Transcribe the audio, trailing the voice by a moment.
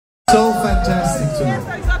to know.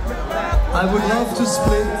 I would love to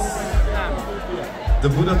split the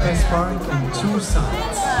Budapest Park in two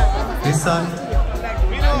sides. This side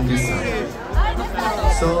and this side.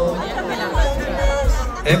 So,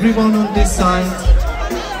 everyone on this side.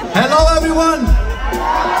 Hello everyone!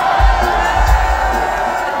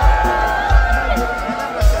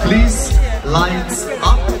 Please, lights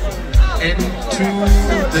up and to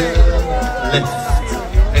the left.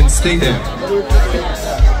 And stay there.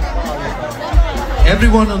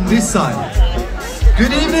 Everyone on this side.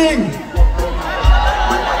 Good evening!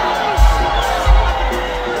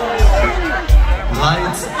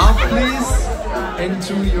 Lights up please, and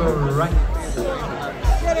to your right.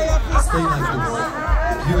 Stay like this.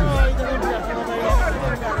 Beautiful.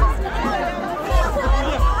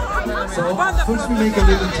 So first we make a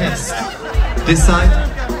little test. This side,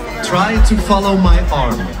 try to follow my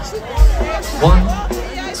arm. 1,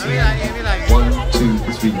 2,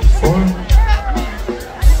 3, 4.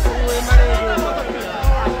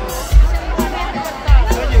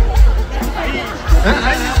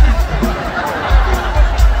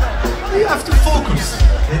 You have to focus.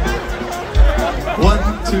 1,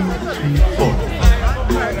 2, 3, 4.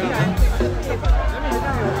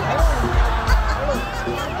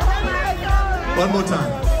 One more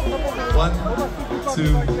time. 1,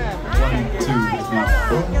 2, 1, 2, 3,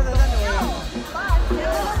 4.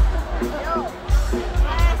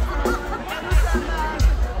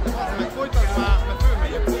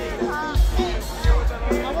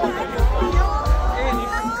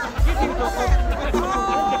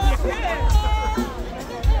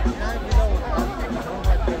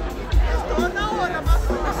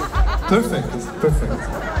 Perfect, perfect.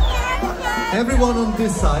 Everyone on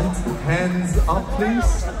this side, hands up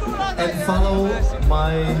please, and follow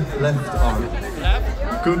my left arm.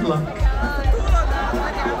 Good luck.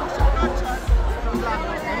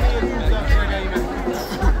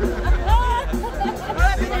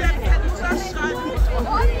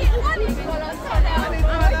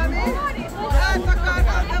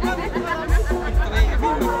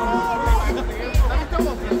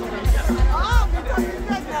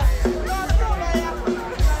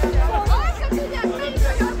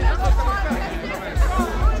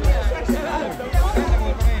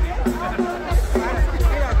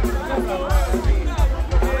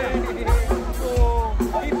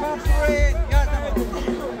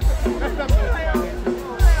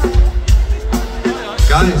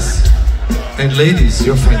 Guys and ladies,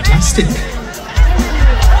 you're fantastic.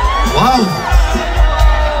 Wow.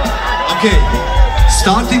 Okay,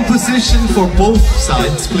 starting position for both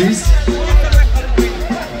sides, please.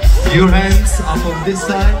 Your hands up on this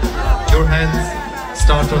side, your hands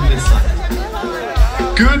start on this side.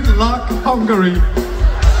 Good luck, Hungary.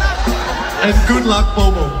 And good luck,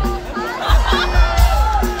 Bobo.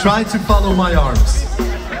 Try to follow my arms.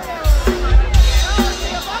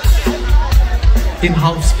 In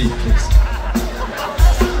half speed, please.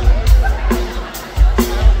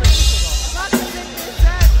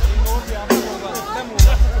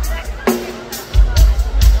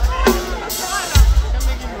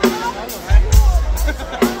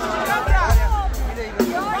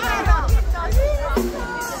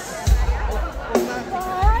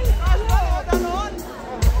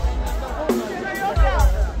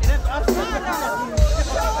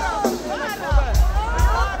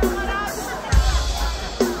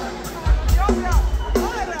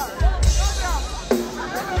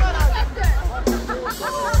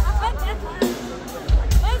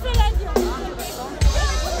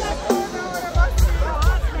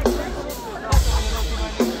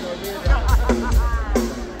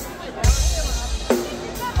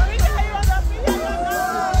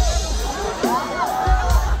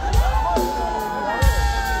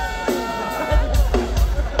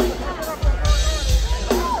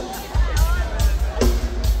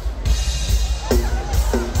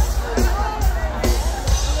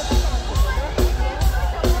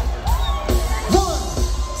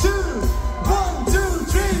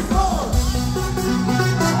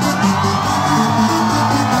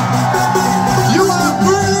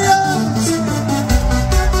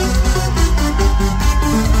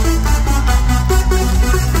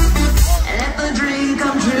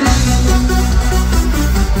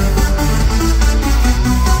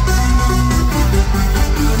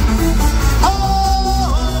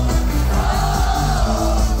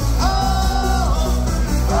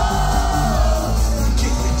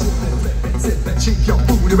 Shake your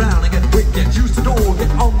booty around and get wicked. Use the door, get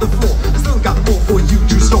on the floor. I still got more for you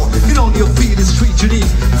to store. Get on your feet, it's treat you need.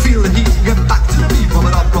 Feel the heat, get back to the beat. Rub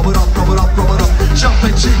it up, rub it up, rub it up, rub it up. Jump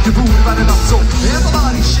and shake your booty, run it up. So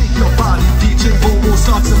everybody shake your body. DJ BOBO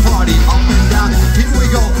starts a party. Up and down.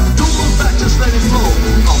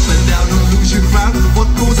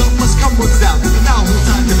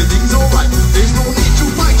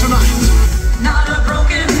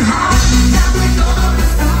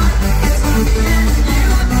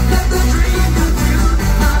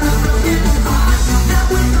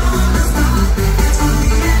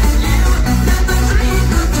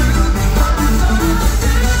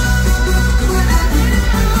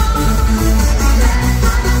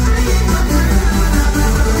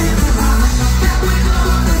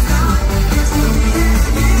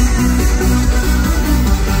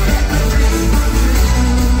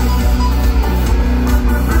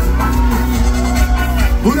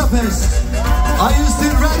 Are you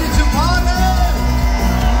still ready to party?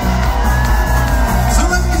 So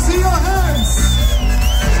let me see your hands.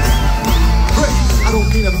 Great, I don't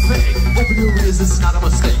mean a fake. Open your ears, it's not a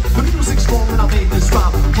mistake. The music's strong and I made this rhyme.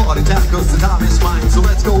 Party time, cause the time is mine. So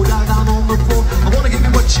let's go down on the floor. I wanna give you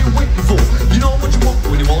what you're waiting for. You know what you want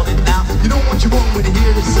when you want it now. You know what you want when you hear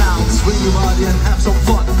the sound. Swing your body and have some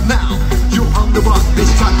fun. Now, you're on the run. This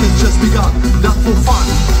track has just begun. Not for fun.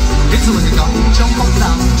 It's like a gun. Jump up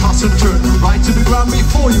down, toss and turn. Right to the ground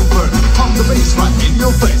before you burn. Pump the bass right in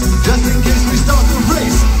your face. Just in case we start the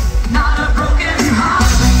race. Not a broken heart.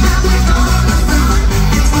 Now we're gonna run.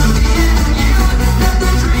 It's for me and you. Let the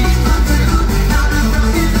dream come true. Not a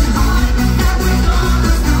broken heart. Now we're gonna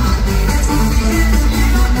run. It's for me and you.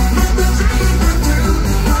 Let the dream come true.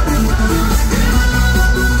 What a love.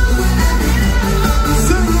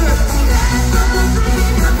 Sing it. Let the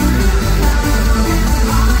dream come true. Not a broken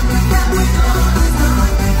heart. Now we're gonna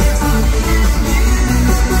run. It's for me and you.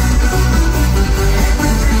 Let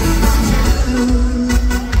the dream come true.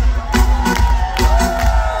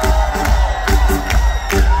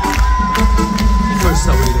 First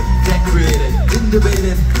I waited, get created,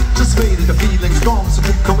 innovated. Just waited, the feeling strong. So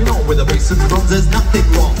keep coming on with the bass and drums. There's nothing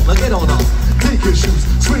wrong. Now get on up, take your shoes,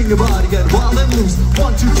 swing your body, get wild and loose.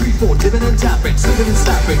 1, 2, 3, 4, dipping and tapping, slipping and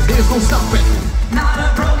snapping. There's no stopping. Not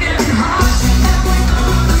a broken heart.